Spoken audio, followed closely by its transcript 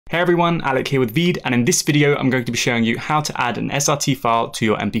Hey everyone, Alec here with Veed, and in this video I'm going to be showing you how to add an SRT file to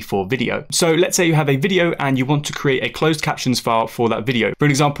your MP4 video. So let's say you have a video and you want to create a closed captions file for that video. For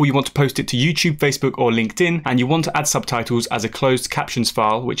example, you want to post it to YouTube, Facebook or LinkedIn, and you want to add subtitles as a closed captions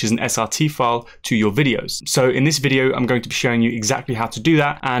file, which is an SRT file, to your videos. So in this video I'm going to be showing you exactly how to do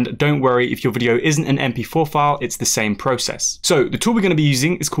that, and don't worry if your video isn't an MP4 file, it's the same process. So the tool we're going to be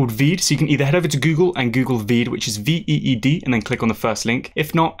using is called Veed, so you can either head over to Google and Google Veed, which is V-E-E-D, and then click on the first link.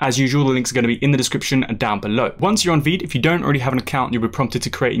 If not, as usual, the links are going to be in the description and down below. Once you're on Veed, if you don't already have an account, you'll be prompted to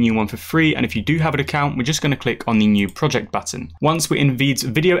create a new one for free. And if you do have an account, we're just going to click on the new project button. Once we're in Veed's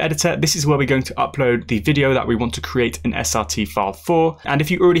video editor, this is where we're going to upload the video that we want to create an SRT file for. And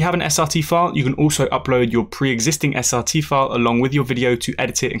if you already have an SRT file, you can also upload your pre-existing SRT file along with your video to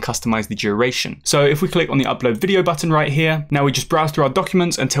edit it and customize the duration. So if we click on the upload video button right here, now we just browse through our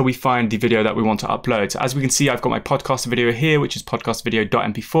documents until we find the video that we want to upload. So as we can see, I've got my podcast video here, which is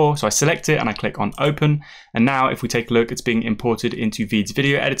podcastvideo.mp4. So I select it and I click on open, and now if we take a look, it's being imported into Veed's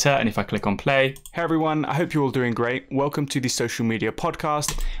video editor. And if I click on play, hey everyone, I hope you're all doing great. Welcome to the social media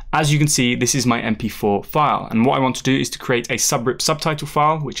podcast. As you can see, this is my MP4 file, and what I want to do is to create a subrip subtitle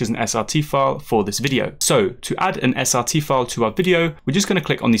file, which is an SRT file for this video. So to add an SRT file to our video, we're just going to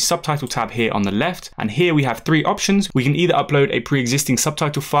click on the subtitle tab here on the left, and here we have three options. We can either upload a pre-existing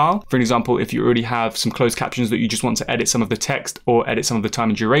subtitle file. For example, if you already have some closed captions that you just want to edit some of the text or edit some of the time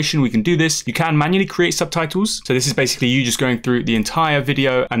and duration, we can do this. You can manually create subtitles. So this is basically you just going through the entire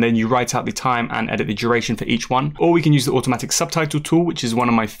video and then you write out the time and edit the duration for each one. Or we can use the automatic subtitle tool, which is one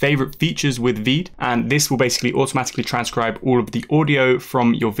of my favorite features with Veed. And this will basically automatically transcribe all of the audio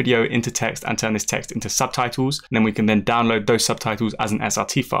from your video into text and turn this text into subtitles. And then we can then download those subtitles as an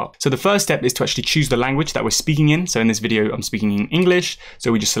SRT file. So the first step is to actually choose the language that we're speaking in. So in this video, I'm speaking in English.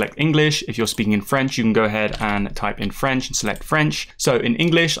 So we just select English. If you're speaking in French, you can go ahead and type in French and select French. So in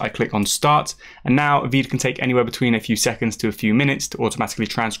English, I click on start. And now Veed can take anywhere between a few seconds to a few minutes to automatically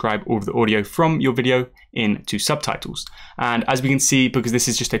transcribe all of the audio from your video into subtitles. And as we can see, because this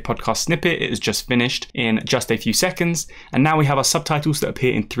is just a podcast snippet, it is just finished in just a few seconds. And now we have our subtitles that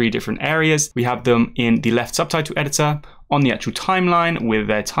appear in three different areas. We have them in the left subtitle editor, on the actual timeline with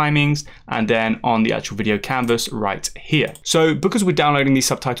their timings, and then on the actual video canvas right here. So because we're downloading these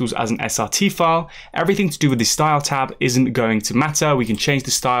subtitles as an SRT file, everything to do with the style tab isn't going to matter. We can change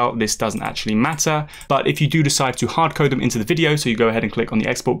the style. This doesn't actually matter. But if you do decide to hard code them into the video, so you go ahead and click on the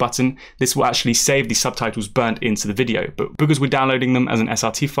export button, this will actually save the subtitles burnt into the video. But because we're downloading them as an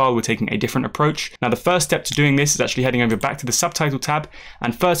SRT file, we're taking a different approach. Now the first step to doing this is actually heading over back to the subtitle tab.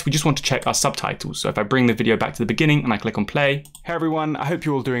 And first we just want to check our subtitles. So if I bring the video back to the beginning and I click on play. Hey everyone, I hope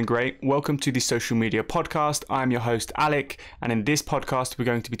you're all doing great. Welcome to the social media podcast. I'm your host Alec, and in this podcast we're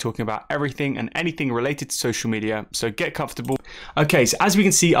going to be talking about everything and anything related to social media, so get comfortable. Okay, so as we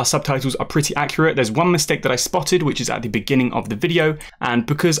can see, our subtitles are pretty accurate. There's one mistake that I spotted, which is at the beginning of the video, and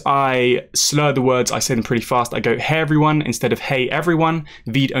because I slur the words, I say them pretty fast. I go hey everyone instead of hey everyone.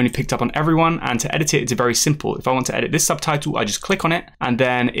 Veed only picked up on everyone, and to edit it, it's very simple. If I want to edit this subtitle, I just click on it and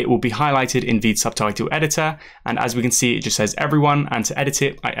then it will be highlighted in Veed subtitle editor, and as we can see, it just says everyone, and to edit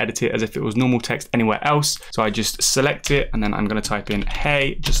it, I edit it as if it was normal text anywhere else. So I just select it and then I'm going to type in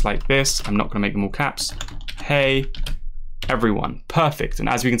hey, just like this. I'm not going to make them all caps. Hey everyone. Perfect. And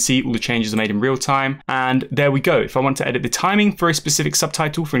as we can see, all the changes are made in real time, and there we go. If I want to edit the timing for a specific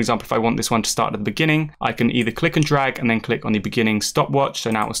subtitle, for example, if I want this one to start at the beginning, I can either click and drag and then click on the beginning stopwatch,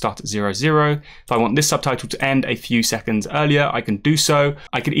 so now it will start at 00. If I want this subtitle to end a few seconds earlier, I can do so.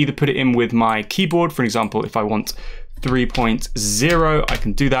 I could either put it in with my keyboard. For example, if I want 3.0, I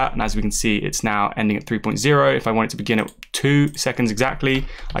can do that, and as we can see, it's now ending at 3.0. If I want it to begin at 2 seconds exactly,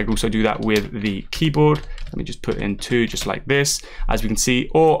 I can also do that with the keyboard. Let me just put in 2 just like this, as we can see,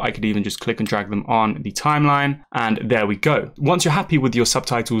 or I could even just click and drag them on the timeline, and there we go. Once you're happy with your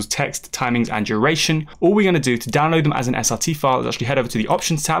subtitles, text, timings, and duration, all we're going to do to download them as an SRT file is actually head over to the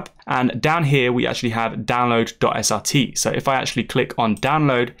options tab, and down here we actually have download.srt. So if I actually click on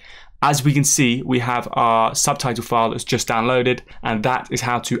download, as we can see, we have our subtitle file that's just downloaded, and that is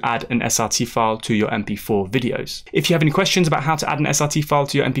how to add an SRT file to your MP4 videos. If you have any questions about how to add an SRT file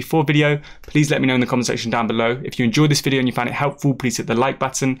to your MP4 video, please let me know in the comment section down below. If you enjoyed this video and you found it helpful, please hit the like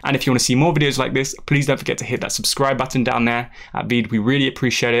button. And if you want to see more videos like this, please don't forget to hit that subscribe button down there. At Veed, we really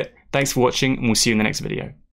appreciate it. Thanks for watching, and we'll see you in the next video.